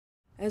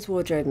As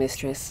wardrobe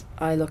mistress,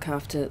 I look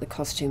after the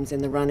costumes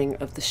in the running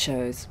of the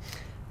shows.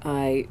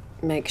 I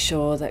make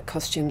sure that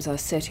costumes are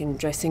set in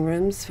dressing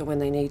rooms for when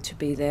they need to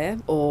be there,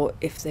 or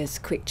if there's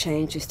quick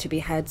changes to be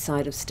had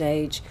side of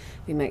stage,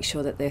 we make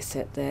sure that they're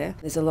set there.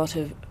 There's a lot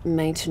of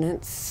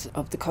maintenance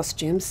of the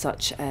costumes,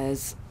 such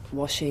as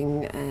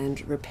washing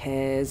and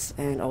repairs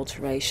and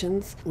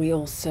alterations. We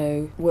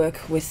also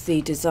work with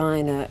the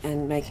designer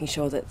and making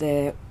sure that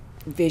their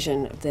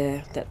vision,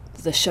 that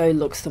the show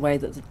looks the way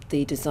that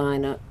the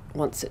designer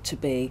wants it to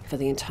be for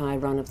the entire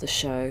run of the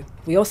show.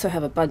 We also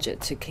have a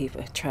budget to keep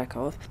a track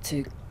of,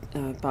 to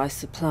buy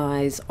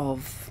supplies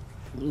of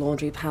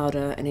laundry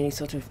powder and any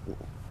sort of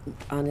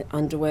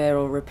underwear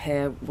or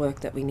repair work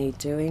that we need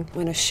doing.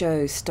 When a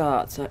show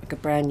starts, like a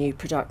brand new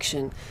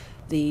production,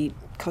 the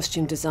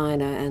costume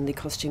designer and the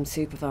costume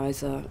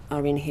supervisor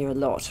are in here a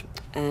lot,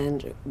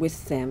 and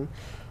with them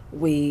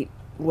we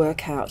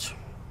work out,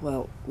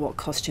 well, what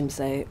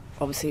costumes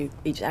obviously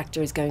each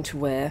actor is going to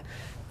wear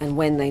and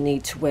when they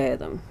need to wear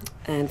them,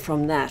 and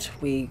from that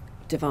we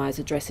devise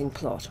a dressing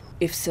plot.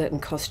 If certain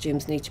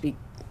costumes need to be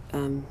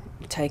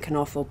taken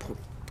off or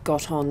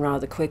got on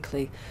rather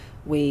quickly,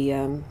 we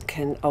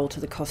can alter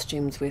the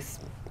costumes with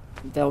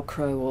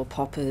Velcro or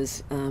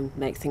poppers,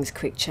 make things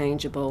quick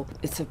changeable.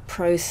 It's a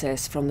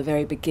process from the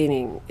very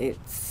beginning. It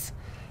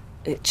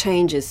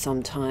changes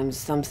sometimes.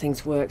 Some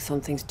things work,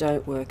 some things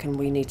don't work, and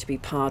we need to be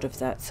part of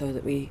that so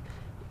that we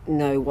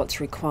know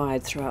what's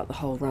required throughout the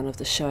whole run of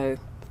the show.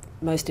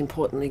 Most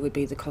importantly would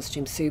be the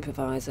costume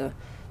supervisor,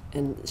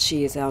 and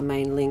she is our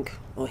main link,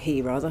 or he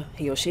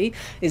or she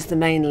is the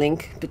main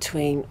link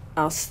between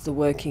us, the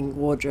working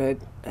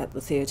wardrobe at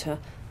the theatre,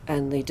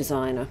 and the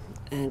designer,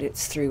 and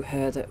it's through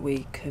her that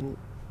we can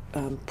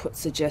put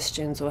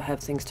suggestions or have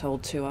things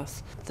told to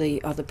us.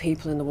 The other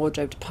people in the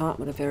wardrobe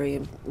department are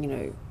very,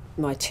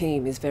 my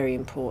team is very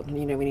important.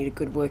 We need a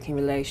good working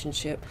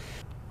relationship.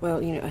 Well,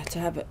 to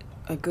have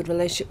a good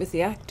relationship with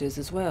the actors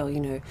as well.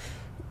 You're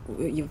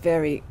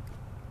very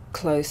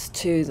close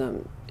to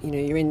them.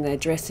 You're in their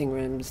dressing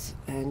rooms,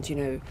 and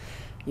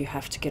you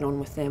have to get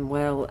on with them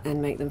well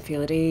and make them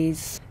feel at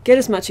ease. Get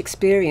as much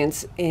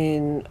experience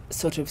in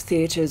sort of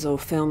theatres or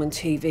film and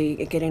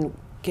TV.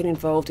 Get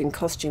involved in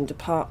costume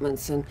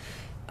departments and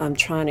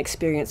try and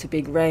experience a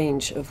big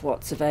range of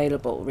what's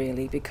available,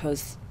 really,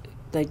 because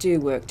they do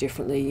work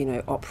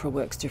differently. Opera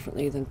works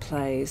differently than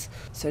plays.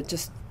 So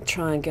just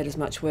try and get as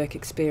much work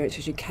experience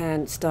as you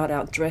can. Start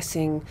out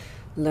dressing,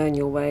 learn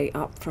your way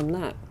up from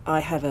that.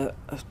 I have a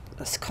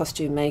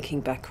costume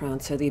making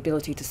background, so the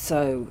ability to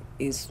sew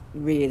is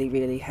really,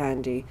 really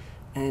handy,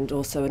 and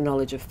also a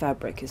knowledge of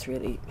fabric is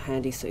really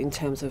handy. So in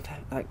terms of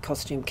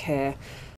costume care,